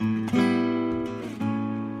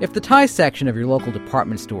If the tie section of your local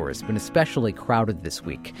department store has been especially crowded this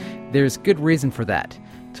week, there's good reason for that.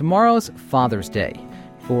 Tomorrow's Father's Day.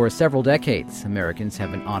 For several decades, Americans have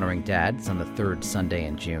been honoring dads on the third Sunday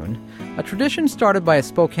in June, a tradition started by a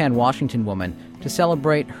Spokane, Washington woman to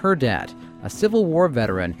celebrate her dad, a Civil War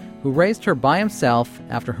veteran who raised her by himself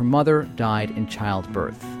after her mother died in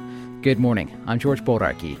childbirth. Good morning, I'm George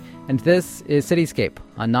Bodarky, and this is Cityscape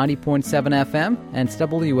on 90.7 FM and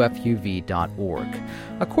WFUV.org.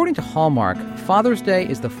 According to Hallmark, Father's Day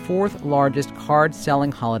is the fourth largest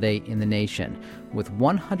card-selling holiday in the nation, with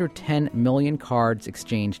 110 million cards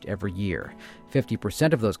exchanged every year.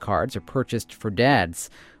 50% of those cards are purchased for dads,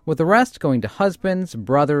 with the rest going to husbands,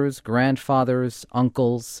 brothers, grandfathers,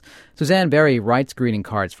 uncles. Suzanne Berry writes greeting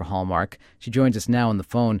cards for Hallmark. She joins us now on the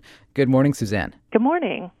phone. Good morning, Suzanne. Good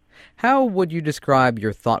morning. How would you describe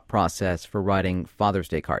your thought process for writing Father's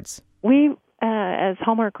Day cards? We, as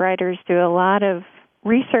Hallmark writers, do a lot of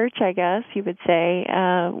research, I guess you would say.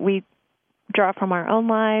 We draw from our own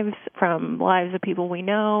lives, from lives of people we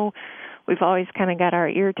know. We've always kind of got our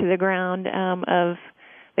ear to the ground of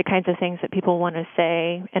the kinds of things that people want to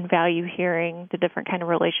say and value hearing, the different kind of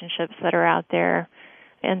relationships that are out there.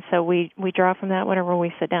 And so we draw from that whenever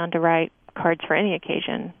we sit down to write cards for any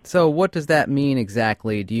occasion. So what does that mean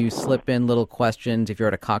exactly? Do you slip in little questions if you're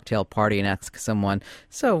at a cocktail party and ask someone,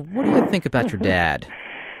 so what do you think about your dad?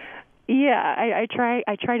 Yeah, I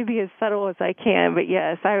try to be as subtle as I can, but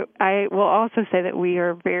yes, I will also say that we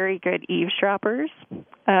are very good eavesdroppers.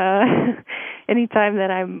 Anytime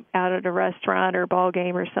that I'm out at a restaurant or ball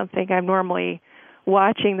game or something, I'm normally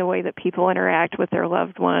watching the way that people interact with their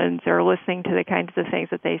loved ones or listening to the kinds of things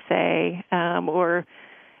that they say, or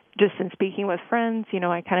just in speaking with friends,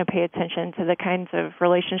 I kind of pay attention to the kinds of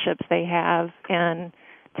relationships they have and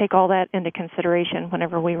take all that into consideration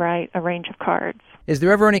whenever we write a range of cards. Is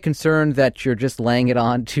there ever any concern that you're just laying it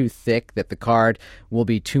on too thick, that the card will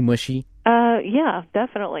be too mushy? Yeah,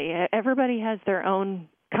 definitely. Everybody has their own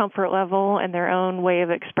comfort level and their own way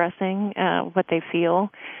of expressing what they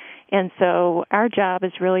feel. And so our job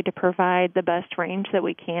is really to provide the best range that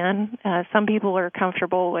we can. Some people are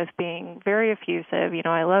comfortable with being very effusive.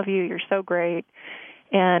 I love you, you're so great.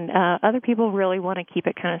 And other people really want to keep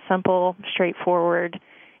it kind of simple, straightforward.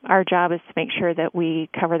 Our job is to make sure that we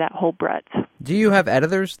cover that whole breadth. Do you have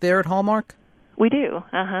editors there at Hallmark? We do,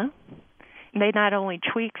 They not only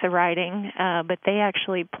tweak the writing, but they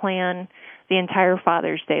actually plan the entire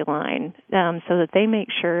Father's Day line so that they make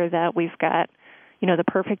sure that we've got the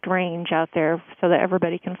perfect range out there so that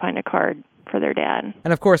everybody can find a card for their dad.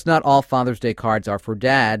 And of course, not all Father's Day cards are for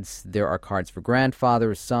dads. There are cards for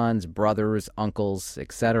grandfathers, sons, brothers, uncles,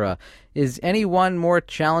 etc. Is any one more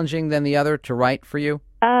challenging than the other to write for you?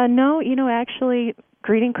 No, actually,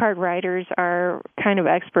 greeting card writers are kind of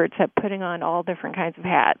experts at putting on all different kinds of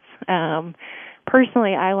hats.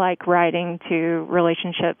 Personally, I like writing to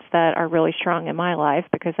relationships that are really strong in my life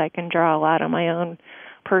because I can draw a lot on my own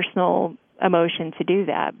personal emotion to do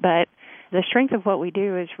that. But the strength of what we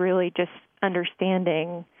do is really just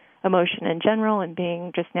understanding emotion in general and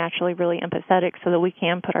being just naturally really empathetic so that we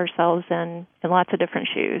can put ourselves in lots of different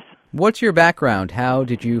shoes. What's your background? How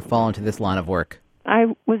did you fall into this line of work? I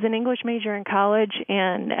was an English major in college,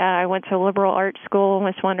 and I went to a liberal arts school and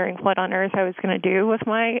was wondering what on earth I was going to do with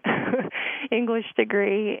my English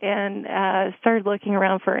degree, and started looking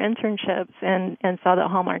around for internships and saw that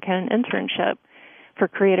Hallmark had an internship for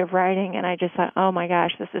creative writing, and I just thought, oh my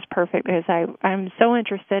gosh, this is perfect because I'm so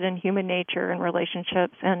interested in human nature and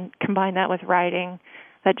relationships, and combine that with writing,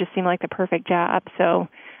 that just seemed like the perfect job. So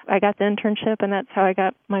I got the internship, and that's how I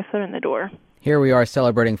got my foot in the door. Here we are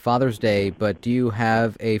celebrating Father's Day, but do you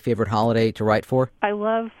have a favorite holiday to write for? I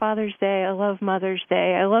love Father's Day. I love Mother's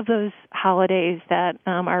Day. I love those holidays that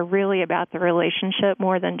are really about the relationship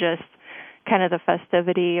more than just kind of the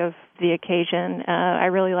festivity of the occasion. I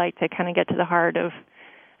really like to kind of get to the heart of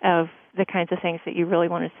the kinds of things that you really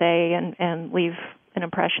want to say and leave an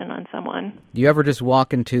impression on someone. Do you ever just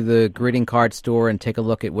walk into the greeting card store and take a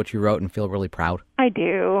look at what you wrote and feel really proud? I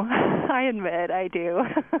do. I admit I do.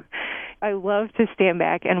 I love to stand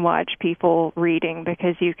back and watch people reading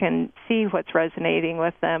because you can see what's resonating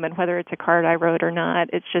with them, and whether it's a card I wrote or not,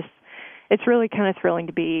 it's really kind of thrilling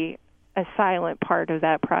to be a silent part of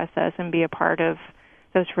that process and be a part of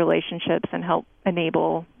those relationships and help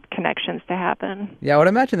enable connections to happen. Yeah, I would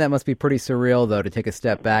imagine that must be pretty surreal, though, to take a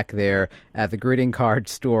step back there at the greeting card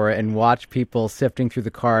store and watch people sifting through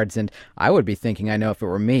the cards. And I would be thinking, I know if it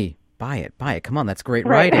were me, buy it. Come on, that's great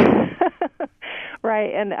writing.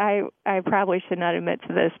 Right, and I probably should not admit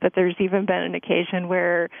to this, but there's even been an occasion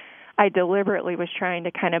where I deliberately was trying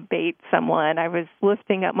to kind of bait someone. I was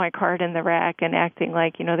lifting up my card in the rack and acting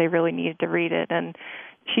like, they really needed to read it. And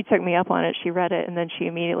she took me up on it. She read it, and then she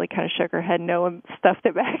immediately kind of shook her head no and stuffed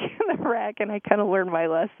it back in the rack, and I kind of learned my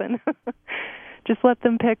lesson. Just let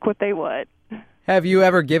them pick what they want. Have you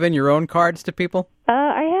ever given your own cards to people?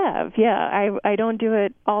 I have, yeah. I don't do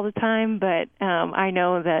it all the time, but I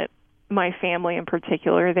know that my family in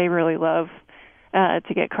particular, they really love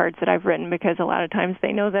to get cards that I've written because a lot of times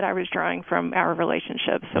they know that I was drawing from our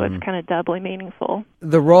relationship, so it's kind of doubly meaningful.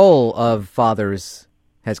 The role of fathers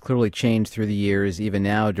has clearly changed through the years. Even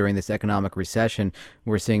now, during this economic recession,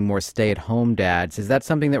 we're seeing more stay-at-home dads. Is that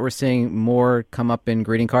something that we're seeing more come up in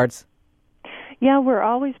greeting cards? Yeah, we're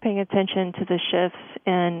always paying attention to the shifts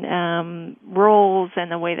in roles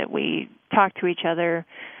and the way that we talk to each other.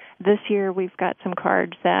 This year, we've got some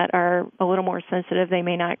cards that are a little more sensitive. They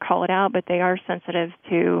may not call it out, but they are sensitive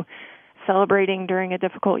to celebrating during a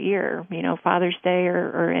difficult year, Father's Day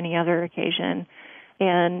or any other occasion.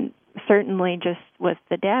 And certainly just with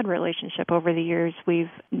the dad relationship over the years, we've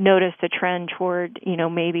noticed a trend toward,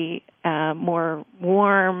 maybe a more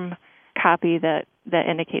warm copy that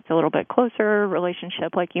indicates a little bit closer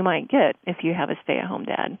relationship like you might get if you have a stay-at-home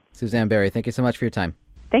dad. Suzanne Berry, thank you so much for your time.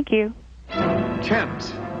 Thank you.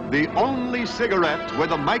 Kent, the only cigarette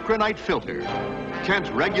with a micronite filter. Kent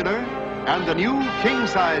Regular and the new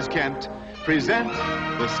king-size Kent present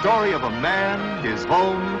the story of a man, his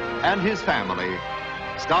home, and his family.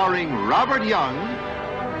 Starring Robert Young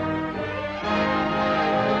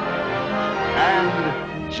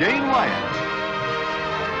and Jane Wyatt.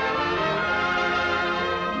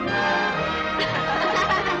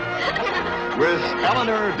 With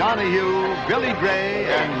Eleanor Donahue, Billy Gray,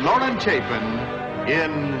 and Lauren Chapin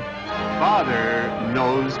in Father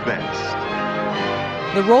Knows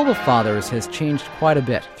Best. The role of fathers has changed quite a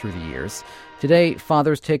bit through the years. Today,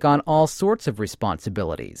 fathers take on all sorts of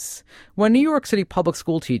responsibilities. When New York City public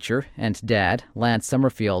school teacher and dad, Lance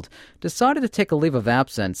Summerfield, decided to take a leave of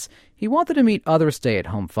absence, he wanted to meet other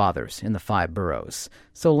stay-at-home fathers in the 5 boroughs.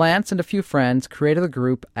 So Lance and a few friends created a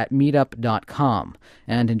group at meetup.com.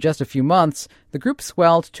 And in just a few months, the group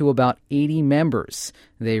swelled to about 80 members.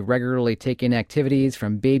 They regularly take in activities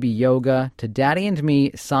from baby yoga to Daddy and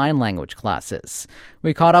Me sign language classes.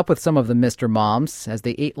 We caught up with some of the Mr. Moms as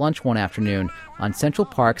they ate lunch one afternoon on Central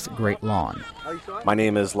Park's Great Lawn. My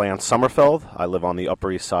name is Lance Summerfield. I live on the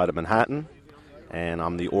Upper East Side of Manhattan, and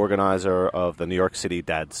I'm the organizer of the New York City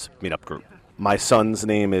Dads Meetup Group. My son's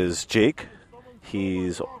name is Jake.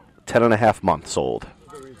 He's 10 and a half months old.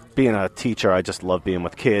 Being a teacher, I just love being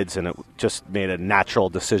with kids, and it just made a natural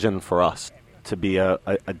decision for us to be an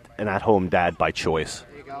at-home dad by choice.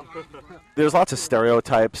 There's lots of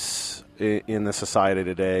stereotypes in the society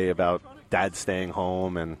today about dads staying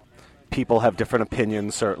home, and people have different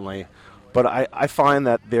opinions, certainly. But I find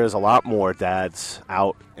that there's a lot more dads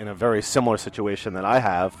out in a very similar situation that I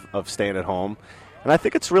have of staying at home, and I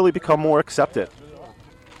think it's really become more accepted.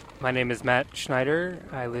 My name is Matt Schneider.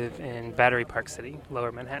 I live in Battery Park City,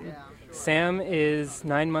 Lower Manhattan. Sam is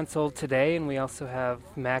 9 months old today, and we also have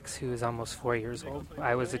Max, who is almost 4 years old.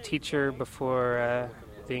 I was a teacher before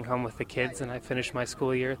being home with the kids, and I finished my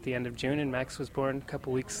school year at the end of June, and Max was born a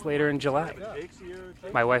couple weeks later in July.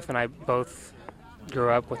 My wife and I both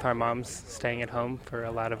grew up with our moms staying at home for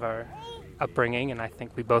a lot of our upbringing, and I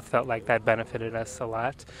think we both felt like that benefited us a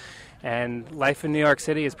lot. And life in New York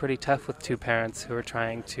City is pretty tough with two parents who are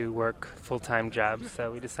trying to work full-time jobs,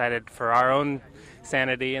 so we decided for our own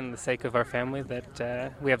sanity and the sake of our family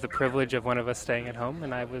that we have the privilege of one of us staying at home,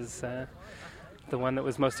 and I was the one that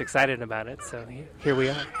was most excited about it, so here we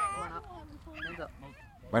are.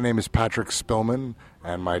 My name is Patrick Spillman,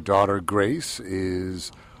 and my daughter Grace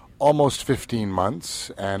is almost 15 months,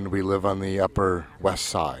 and we live on the Upper West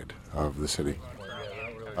Side of the city.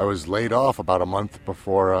 I was laid off about a month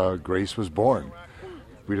before Grace was born.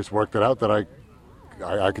 We just worked it out that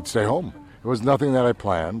I could stay home. It was nothing that I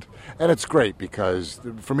planned, and it's great because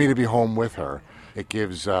for me to be home with her, it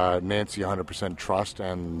gives Nancy 100% trust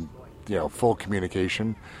and full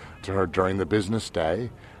communication to her during the business day.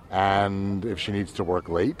 And if she needs to work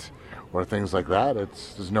late or things like that,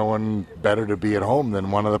 there's no one better to be at home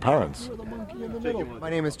than one of the parents. My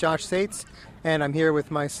name is Josh Sates, and I'm here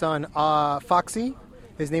with my son, Foxy.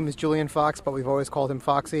 His name is Julian Fox, but we've always called him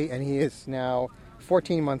Foxy, and he is now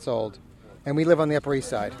 14 months old. And we live on the Upper East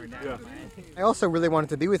Side. Yeah. I also really wanted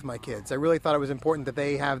to be with my kids. I really thought it was important that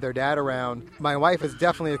they have their dad around. My wife is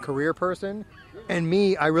definitely a career person, and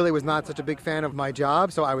me, I really was not such a big fan of my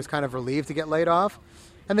job, so I was kind of relieved to get laid off.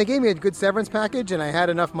 And they gave me a good severance package, and I had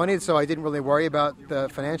enough money, so I didn't really worry about the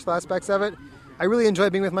financial aspects of it. I really enjoy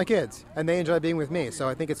being with my kids, and they enjoy being with me. So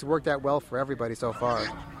I think it's worked out well for everybody so far.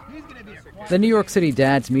 The New York City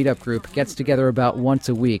Dads Meetup Group gets together about once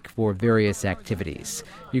a week for various activities.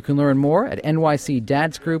 You can learn more at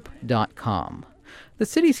nycdadsgroup.com. The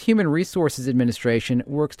city's Human Resources Administration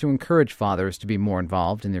works to encourage fathers to be more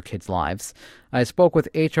involved in their kids' lives. I spoke with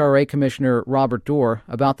HRA Commissioner Robert Doar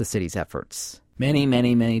about the city's efforts. Many,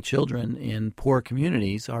 many, many children in poor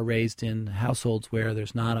communities are raised in households where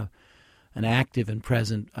there's not an active and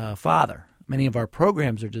present father. Many of our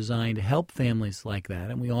programs are designed to help families like that,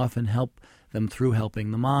 and we often help them through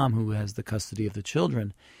helping the mom who has the custody of the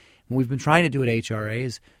children. What we've been trying to do at HRA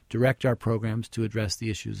is direct our programs to address the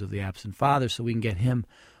issues of the absent father so we can get him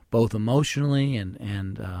both emotionally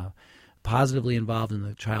and positively involved in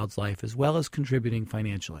the child's life as well as contributing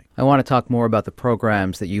financially. I want to talk more about the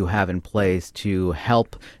programs that you have in place to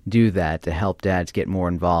help do that, to help dads get more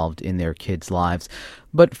involved in their kids' lives.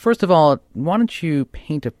 But first of all, why don't you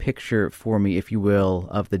paint a picture for me, if you will,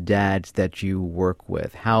 of the dads that you work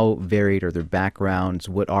with? How varied are their backgrounds?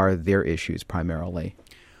 What are their issues primarily?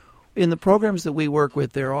 In the programs that we work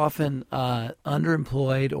with, they're often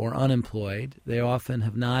underemployed or unemployed. They often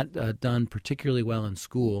have not done particularly well in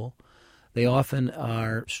school. They often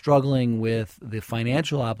are struggling with the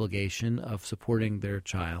financial obligation of supporting their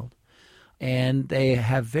child. And they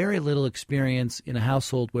have very little experience in a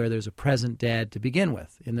household where there's a present dad to begin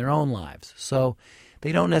with in their own lives. So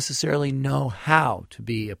they don't necessarily know how to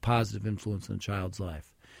be a positive influence in a child's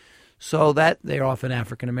life. So that they're often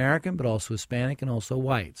African American, but also Hispanic and also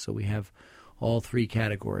white. So we have all three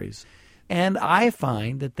categories. And I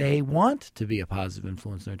find that they want to be a positive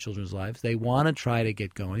influence in their children's lives. They want to try to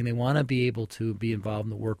get going. They want to be able to be involved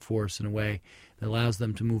in the workforce in a way that allows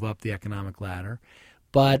them to move up the economic ladder.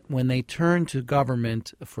 But when they turn to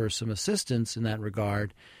government for some assistance in that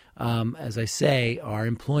regard, as I say, our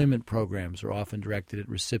employment programs are often directed at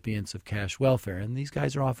recipients of cash welfare, and these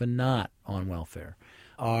guys are often not on welfare.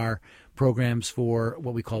 Our programs for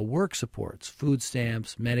what we call work supports, food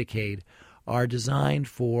stamps, Medicaid, are designed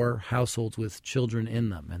for households with children in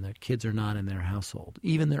them, and their kids are not in their household.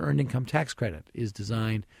 Even the Earned Income Tax Credit is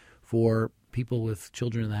designed for people with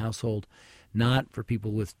children in the household, not for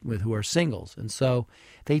people with who are singles. And so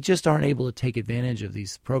they just aren't able to take advantage of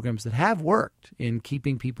these programs that have worked in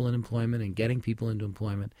keeping people in employment and getting people into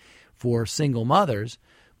employment for single mothers,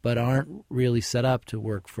 but aren't really set up to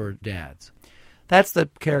work for dads. That's the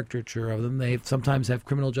caricature of them. They sometimes have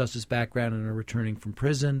criminal justice background and are returning from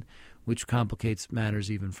prison, which complicates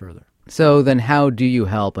matters even further. So then how do you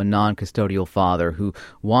help a non-custodial father who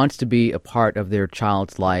wants to be a part of their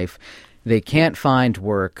child's life? They can't find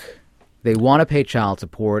work, they want to pay child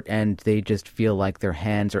support, and they just feel like their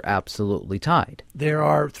hands are absolutely tied. There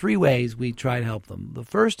are three ways we try to help them. The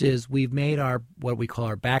first is we've made our what we call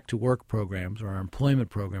our back-to-work programs or our employment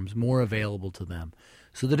programs more available to them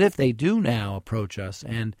so that if they do now approach us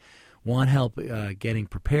and want help getting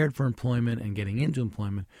prepared for employment and getting into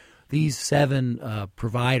employment, these 7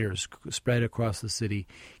 providers spread across the city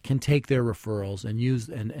can take their referrals and use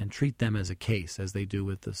and treat them as a case, as they do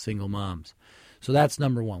with the single moms. So that's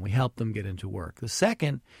number one. We help them get into work. The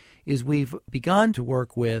second is we've begun to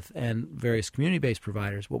work with and various community-based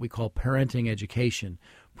providers what we call parenting education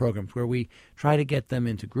programs, where we try to get them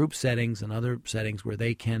into group settings and other settings where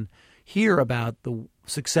they can hear about the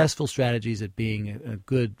successful strategies at being a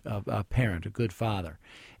good parent, a good father.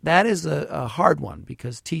 That is a hard one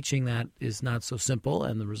because teaching that is not so simple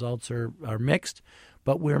and the results are mixed,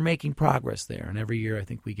 but we're making progress there, and every year I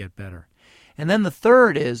think we get better. And then the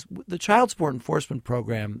third is the Child Support Enforcement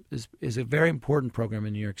Program is a very important program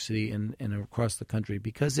in New York City and across the country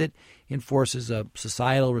because it enforces a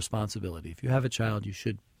societal responsibility. If you have a child, you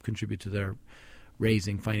should contribute to their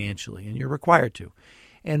raising financially, and you're required to.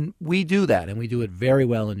 And we do that, and we do it very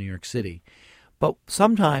well in New York City. But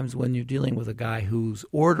sometimes when you're dealing with a guy whose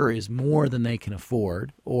order is more than they can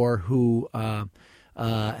afford or who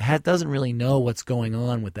doesn't really know what's going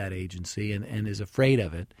on with that agency and is afraid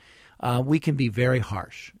of it, we can be very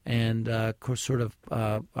harsh. And our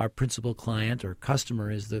principal client or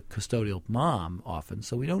customer is the custodial mom often,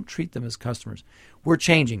 so we don't treat them as customers. We're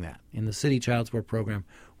changing that. In the City Child Support Program,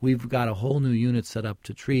 we've got a whole new unit set up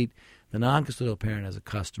to treat the non-custodial parent as a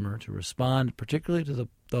customer, to respond particularly to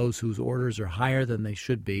those whose orders are higher than they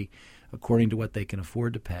should be according to what they can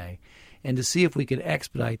afford to pay, and to see if we can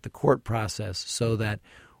expedite the court process so that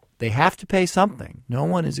they have to pay something. No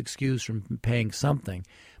one is excused from paying something,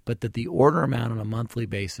 but that the order amount on a monthly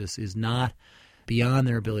basis is not beyond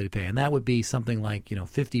their ability to pay. And that would be something like,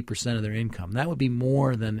 50% of their income. That would be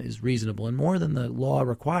more than is reasonable and more than the law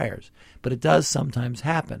requires. But it does sometimes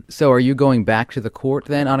happen. So are you going back to the court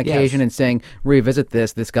then on occasion and saying, revisit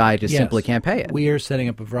this guy just simply can't pay it? We are setting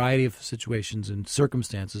up a variety of situations and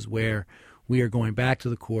circumstances where we are going back to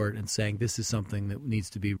the court and saying this is something that needs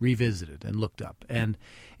to be revisited and looked up. And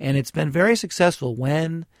it's been very successful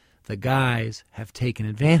when the guys have taken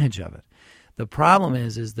advantage of it. The problem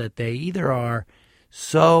is that they either are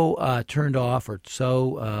so turned off or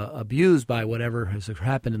so abused by whatever has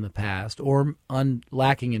happened in the past or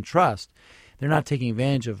lacking in trust, they're not taking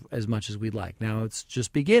advantage of as much as we'd like. Now, it's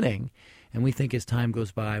just beginning, and we think as time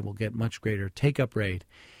goes by, we'll get much greater take-up rate,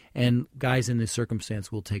 and guys in this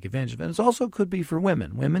circumstance will take advantage of it. And it also could be for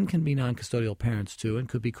women. Women can be non-custodial parents, too, and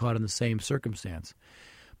could be caught in the same circumstance.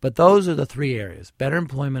 But those are the three areas: better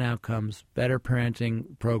employment outcomes, better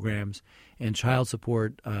parenting programs, and child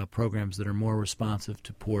support programs that are more responsive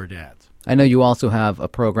to poor dads. I know you also have a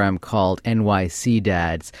program called NYC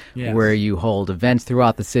Dads, where you hold events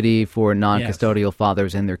throughout the city for non-custodial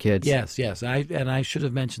fathers and their kids. Yes. I should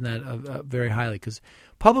have mentioned that very highly, because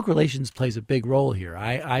public relations plays a big role here.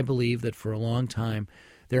 I believe that for a long time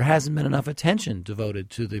there hasn't been enough attention devoted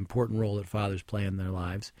to the important role that fathers play in their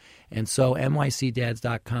lives. And so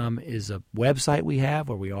nycdads.com is a website we have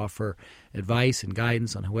where we offer advice and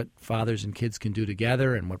guidance on what fathers and kids can do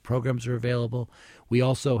together and what programs are available. We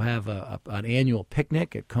also have an annual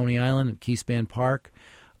picnic at Coney Island at Keyspan Park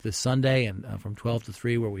this Sunday and from 12 to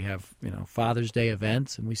 3 where we have Father's Day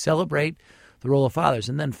events, and we celebrate the role of fathers.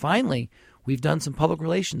 And then finally, we've done some public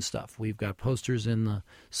relations stuff. We've got posters in the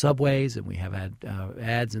subways, and we have had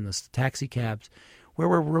ads in the taxi cabs where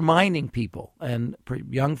we're reminding people, and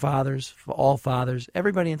young fathers, all fathers,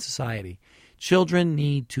 everybody in society, children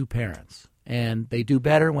need two parents, and they do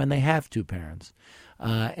better when they have two parents.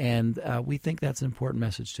 And we think that's an important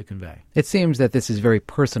message to convey. It seems that this is very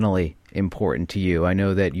personally important to you. I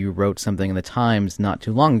know that you wrote something in the Times not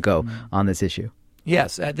too long ago on this issue.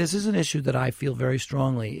 Yes, this is an issue that I feel very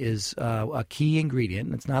strongly is a key ingredient,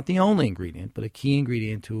 and it's not the only ingredient, but a key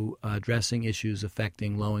ingredient to addressing issues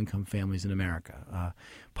affecting low-income families in America.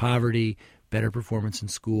 Poverty, better performance in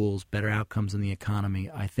schools, better outcomes in the economy,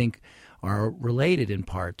 I think are related in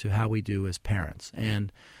part to how we do as parents.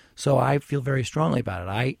 And so I feel very strongly about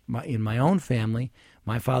it. In my own family,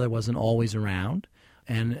 my father wasn't always around,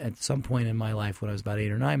 and at some point in my life when I was about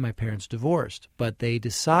 8 or 9, my parents divorced, but they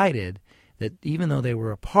decided that even though they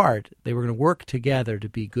were apart, they were going to work together to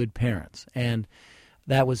be good parents. And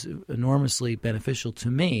that was enormously beneficial to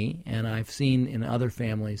me, and I've seen in other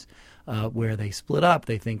families where they split up,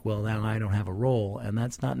 they think, well, now I don't have a role, and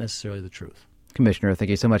that's not necessarily the truth. Commissioner, thank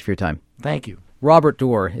you so much for your time. Thank you. Robert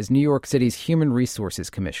Doar is New York City's Human Resources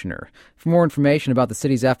Commissioner. For more information about the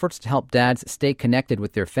city's efforts to help dads stay connected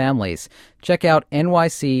with their families, check out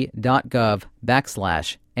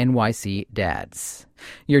nyc.gov/NYC-Dads.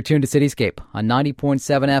 You're tuned to Cityscape on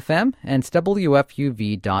 90.7 FM and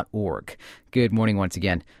WFUV.org. Good morning once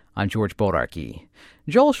again. I'm George Bodarky.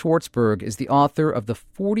 Joel Schwartzberg is the author of the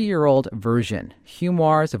 40-year-old version,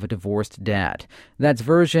 Memoirs of a Divorced Dad. That's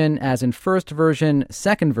version as in first version,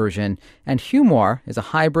 second version, and humor is a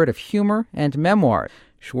hybrid of humor and memoir.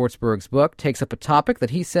 Schwartzberg's book takes up a topic that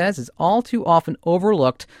he says is all too often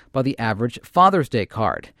overlooked by the average Father's Day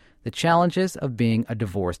card, the challenges of being a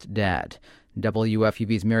divorced dad.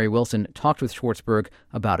 WFUV's Mary Wilson talked with Schwartzberg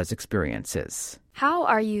about his experiences. How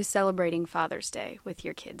are you celebrating Father's Day with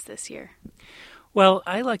your kids this year? Well,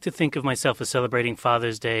 I like to think of myself as celebrating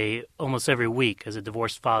Father's Day almost every week. As a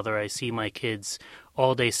divorced father, I see my kids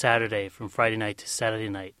all day Saturday from Friday night to Saturday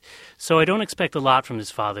night. So I don't expect a lot from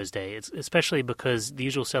this Father's Day, especially because the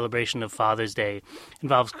usual celebration of Father's Day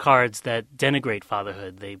involves cards that denigrate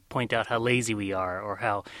fatherhood. They point out how lazy we are or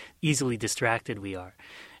how easily distracted we are.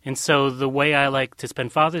 And so the way I like to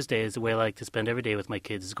spend Father's Day is the way I like to spend every day with my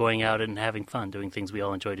kids, is going out and having fun, doing things we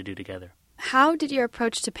all enjoy to do together. How did your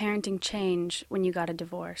approach to parenting change when you got a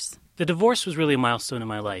divorce? The divorce was really a milestone in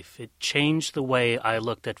my life. It changed the way I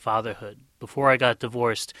looked at fatherhood. Before I got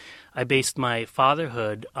divorced, I based my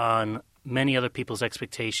fatherhood on many other people's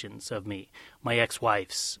expectations of me. My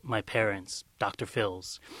ex-wife's, my parents, Dr.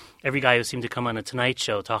 Phil's. Every guy who seemed to come on a Tonight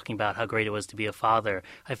Show talking about how great it was to be a father,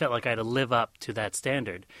 I felt like I had to live up to that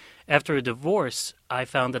standard. After a divorce, I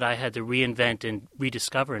found that I had to reinvent and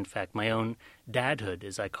rediscover, in fact, my own dadhood,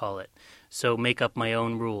 as I call it. So make up my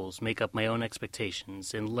own rules, make up my own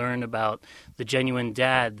expectations, and learn about the genuine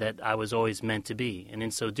dad that I was always meant to be. And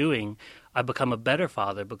in so doing, I become a better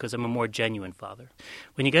father because I'm a more genuine father.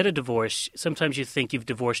 When you get a divorce, sometimes you think you've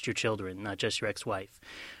divorced your children, not just your ex-wife,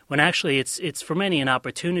 when actually it's for many an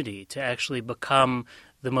opportunity to actually become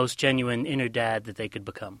the most genuine inner dad that they could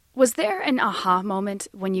become. Was there an aha moment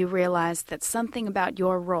when you realized that something about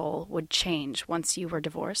your role would change once you were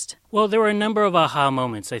divorced? Well, there were a number of aha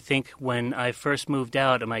moments. I think when I first moved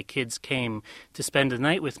out and my kids came to spend the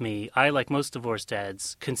night with me, I, like most divorced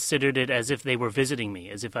dads, considered it as if they were visiting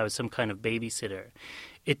me, as if I was some kind of babysitter.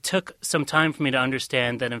 It took some time for me to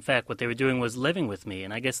understand that, in fact, what they were doing was living with me.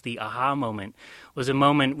 And I guess the aha moment was a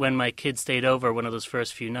moment when my kids stayed over one of those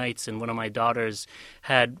first few nights, and one of my daughters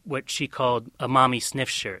had what she called a mommy sniff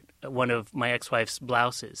shirt, one of my ex-wife's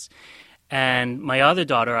blouses. And my other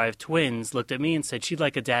daughter, I have twins, looked at me and said she'd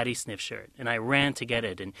like a daddy sniff shirt. And I ran to get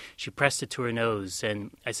it, and she pressed it to her nose.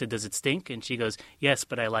 And I said, "Does it stink?" And she goes, "Yes,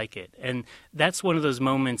 but I like it." And that's one of those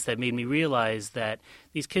moments that made me realize that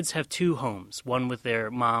these kids have two homes, one with their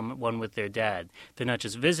mom, one with their dad. They're not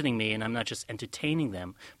just visiting me, and I'm not just entertaining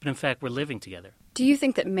them, but in fact, we're living together. Do you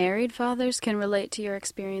think that married fathers can relate to your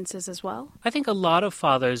experiences as well? I think a lot of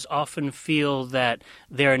fathers often feel that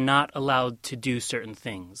they're not allowed to do certain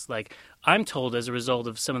things. Like, I'm told as a result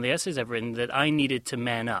of some of the essays I've written that I needed to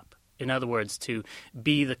man up. In other words, to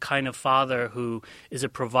be the kind of father who is a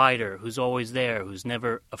provider, who's always there, who's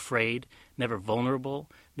never afraid, never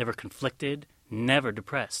vulnerable, never conflicted, never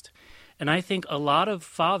depressed. And I think a lot of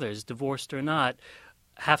fathers, divorced or not,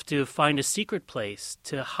 have to find a secret place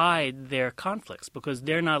to hide their conflicts because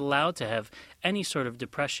they're not allowed to have any sort of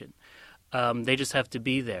depression. They just have to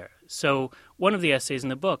be there. So one of the essays in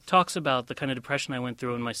the book talks about the kind of depression I went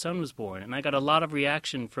through when my son was born. And I got a lot of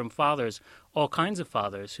reaction from fathers, all kinds of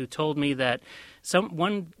fathers, who told me that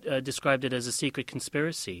one described it as a secret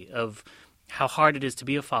conspiracy of how hard it is to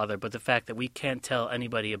be a father, but the fact that we can't tell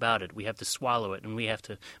anybody about it. We have to swallow it, and we have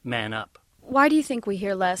to man up. Why do you think we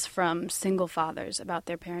hear less from single fathers about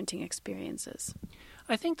their parenting experiences?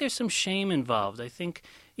 I think there's some shame involved. I think,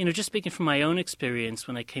 just speaking from my own experience,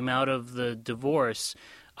 when I came out of the divorce,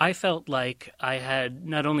 I felt like I had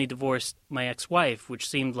not only divorced my ex-wife, which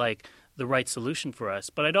seemed like the right solution for us,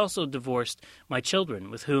 but I'd also divorced my children,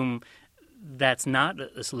 with whom that's not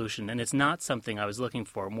a solution, and it's not something I was looking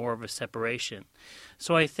for, more of a separation.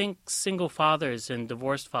 So I think single fathers and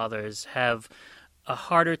divorced fathers have a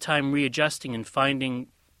harder time readjusting and finding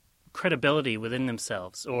credibility within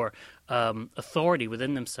themselves or authority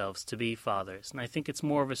within themselves to be fathers. And I think it's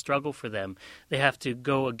more of a struggle for them. They have to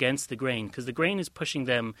go against the grain because the grain is pushing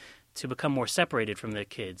them to become more separated from their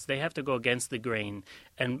kids. They have to go against the grain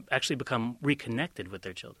and actually become reconnected with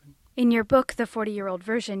their children. In your book, The 40-Year-Old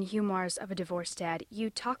Version, Memoirs of a Divorced Dad, you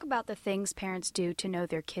talk about the things parents do to know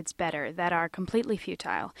their kids better that are completely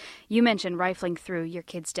futile. You mention rifling through your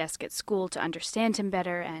kid's desk at school to understand him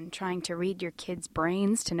better and trying to read your kids'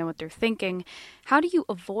 brains to know what they're thinking. How do you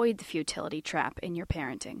avoid the futility trap in your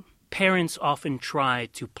parenting? Parents often try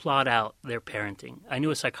to plot out their parenting. I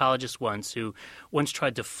knew a psychologist once who once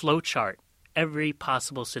tried to flowchart every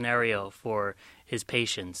possible scenario for his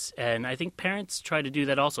patients. And I think parents try to do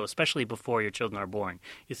that also, especially before your children are born.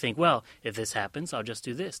 You think, well, if this happens, I'll just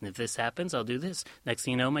do this. And if this happens, I'll do this. Next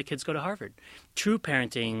thing you know, my kids go to Harvard. True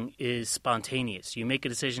parenting is spontaneous. You make a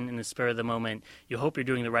decision in the spur of the moment. You hope you're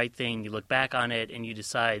doing the right thing. You look back on it and you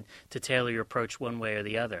decide to tailor your approach one way or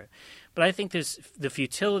the other. But I think the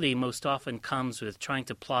futility most often comes with trying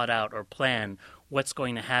to plot out or plan what's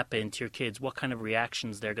going to happen to your kids, what kind of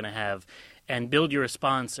reactions they're going to have, and build your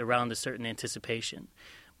response around a certain anticipation.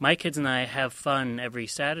 My kids and I have fun every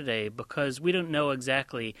Saturday because we don't know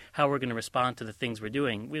exactly how we're going to respond to the things we're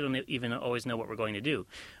doing. We don't even always know what we're going to do.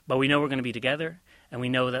 But we know we're going to be together, and we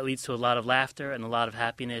know that leads to a lot of laughter and a lot of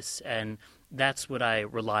happiness, and that's what I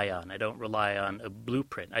rely on. I don't rely on a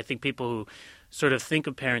blueprint. I think people who sort of think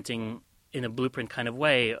of parenting in a blueprint kind of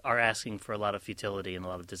way are asking for a lot of futility and a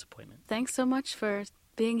lot of disappointment. Thanks so much for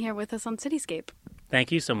being here with us on Cityscape.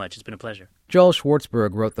 Thank you so much. It's been a pleasure. Joel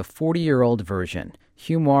Schwartzberg wrote The 40-Year-Old Version,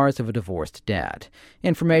 Memoirs of a Divorced Dad.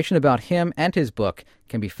 Information about him and his book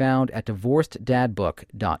can be found at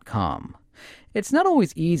divorceddadbook.com. It's not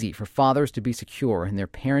always easy for fathers to be secure in their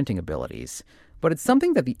parenting abilities, but it's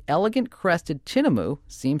something that the elegant crested tinamou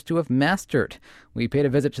seems to have mastered. We paid a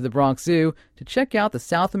visit to the Bronx Zoo to check out the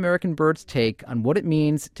South American bird's take on what it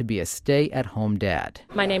means to be a stay-at-home dad.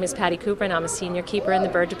 My name is Patty Cooper, and I'm a senior keeper in the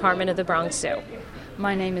bird department of the Bronx Zoo.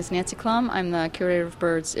 My name is Nancy Klum. I'm the curator of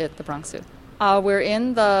birds at the Bronx Zoo. We're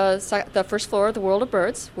in the first floor of the World of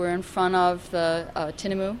Birds. We're in front of the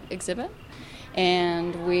tinamou exhibit.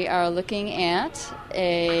 And we are looking at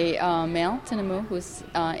a male tinamou who's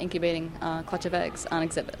incubating a clutch of eggs on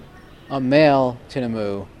exhibit. A male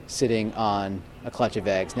tinamou sitting on a clutch of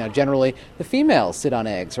eggs. Now, generally, the females sit on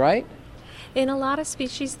eggs, right? In a lot of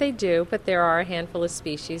species they do, but there are a handful of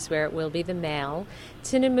species where it will be the male.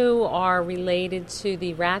 Tinamou are related to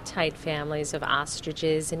the rat-type families of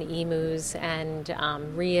ostriches and emus and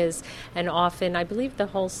rheas, and often, I believe the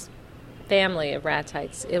whole family of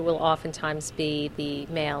rat-types, it will oftentimes be the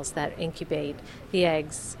males that incubate the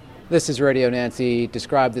eggs. This is Radio Nancy.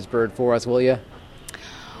 Describe this bird for us, will you?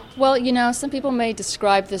 Well, some people may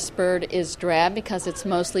describe this bird as drab because it's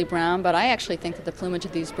mostly brown, but I actually think that the plumage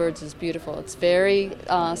of these birds is beautiful. It's very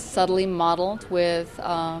subtly mottled with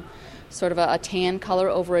sort of a tan color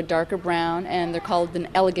over a darker brown, and they're called an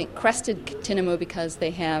elegant crested tinamou because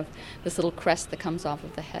they have this little crest that comes off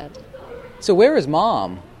of the head. So where is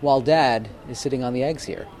Mom while Dad is sitting on the eggs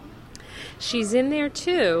here? She's in there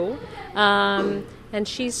too. And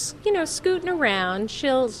she's, scooting around. She's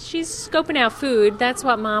scoping out food. That's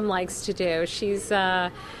what Mom likes to do. She's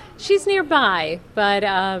nearby, but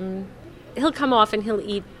he'll come off and he'll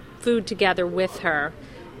eat food together with her.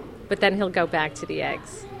 But then he'll go back to the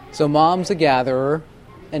eggs. So Mom's a gatherer,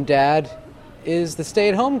 and Dad is the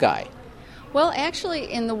stay-at-home guy. Well,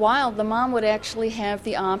 actually, in the wild, the mom would actually have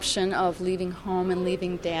the option of leaving home and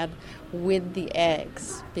leaving Dad with the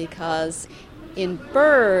eggs, because in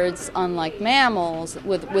birds, unlike mammals,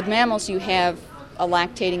 with mammals you have a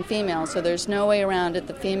lactating female, so there's no way around it.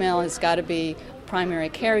 The female has got to be primary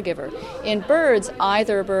caregiver. In birds,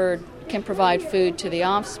 either bird can provide food to the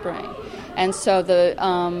offspring, and so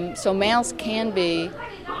so males can be.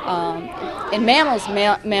 In mammals,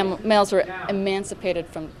 males are emancipated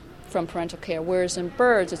from parental care, whereas in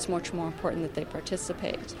birds, it's much more important that they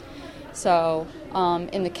participate. So,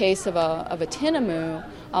 in the case of a tinamou,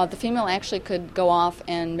 the female actually could go off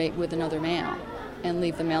and mate with another male and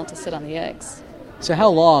leave the male to sit on the eggs. So how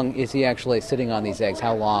long is he actually sitting on these eggs?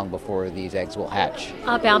 How long before these eggs will hatch?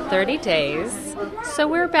 About 30 days. So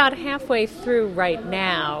we're about halfway through right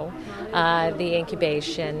now, the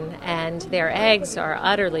incubation, and their eggs are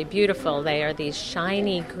utterly beautiful. They are these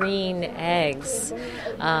shiny green eggs,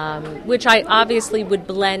 which I obviously would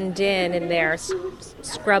blend in their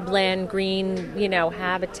scrubland green,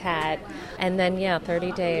 habitat. And then,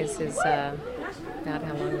 30 days is about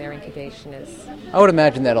how long their incubation is. I would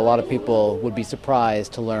imagine that a lot of people would be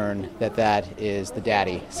surprised to learn that that is the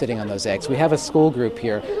daddy sitting on those eggs. We have a school group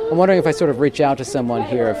here. I'm wondering if I sort of reach out to someone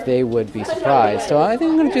here if they would be surprised. So I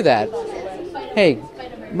think I'm going to do that. Hey,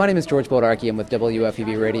 my name is George Bodarky. I'm with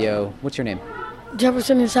WFUV Radio. What's your name?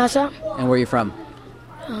 Jefferson Insasa. And where are you from?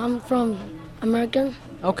 I'm from American.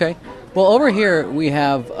 Okay. Well, over here we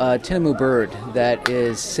have a tinamou bird that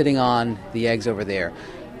is sitting on the eggs over there.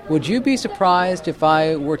 Would you be surprised if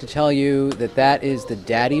I were to tell you that that is the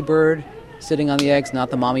daddy bird sitting on the eggs, not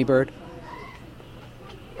the mommy bird?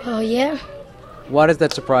 Oh, yeah. Why does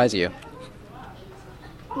that surprise you?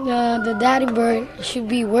 The daddy bird should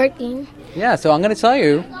be working. Yeah, so I'm going to tell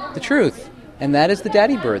you the truth. And that is the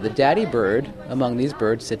daddy bird. The daddy bird among these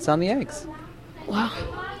birds sits on the eggs. Wow.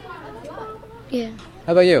 Yeah.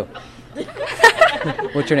 How about you?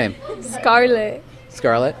 What's your name? Scarlett.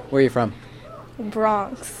 Scarlett. Where are you from?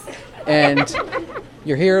 Bronx. And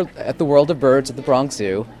you're here at the World of Birds at the Bronx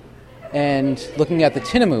Zoo and looking at the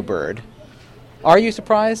tinamou bird. Are you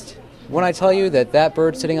surprised when I tell you that that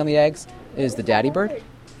bird sitting on the eggs is the daddy bird?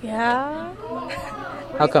 Yeah.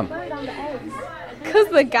 How come? Because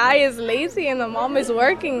the guy is lazy and the mom is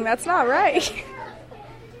working. That's not right.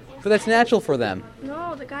 But that's natural for them.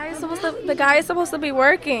 No, the guy is supposed to be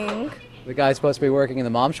working. The guy's supposed to be working and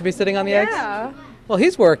the mom should be sitting on the eggs? Yeah. Well,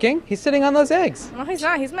 he's working. He's sitting on those eggs. No, he's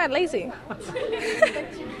not. He's mad lazy.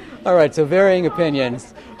 All right, so varying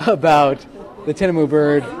opinions about the tinamou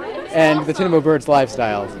bird and the tinamou bird's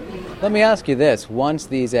lifestyles. Let me ask you this. Once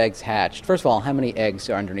these eggs hatched, first of all, how many eggs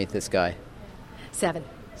are underneath this guy? 7.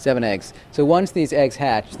 7 eggs. So once these eggs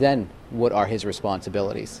hatch, then what are his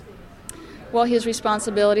responsibilities? Well, his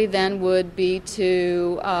responsibility then would be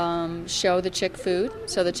to show the chick food.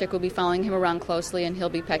 So the chick will be following him around closely and he'll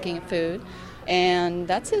be pecking at food. And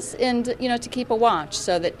that's his, and to keep a watch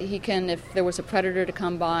so that he can, if there was a predator to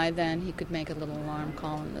come by, then he could make a little alarm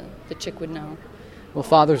call and the chick would know. Well,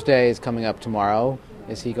 Father's Day is coming up tomorrow.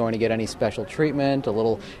 Is he going to get any special treatment, a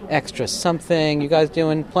little extra something? You guys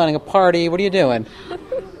planning a party? What are you doing?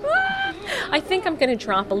 I think I'm going to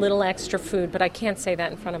drop a little extra food, but I can't say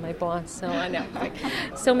that in front of my boss, so I know.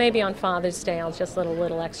 So maybe on Father's Day I'll just let a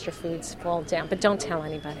little extra foods fall down, but don't tell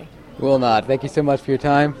anybody. Will not. Thank you so much for your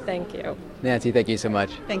time. Thank you. Nancy, thank you so much.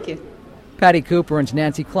 Thank you. Patty Cooper and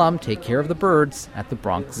Nancy Klum take care of the birds at the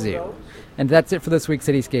Bronx Zoo. And that's it for this week's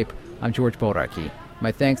Cityscape. I'm George Bodarky.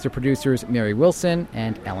 My thanks to producers Mary Wilson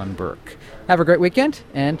and Ellen Burke. Have a great weekend,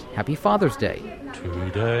 and happy Father's Day.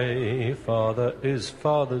 Today, Father, is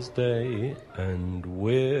Father's Day, and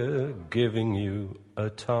we're giving you a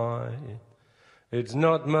tie. It's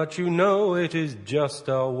not much, you know, it is just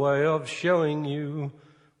our way of showing you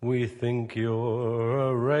we think you're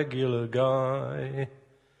a regular guy.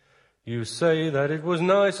 You say that it was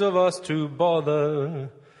nice of us to bother,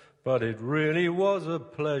 but it really was a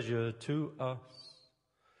pleasure to us.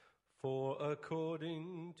 For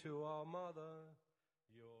according to our mother...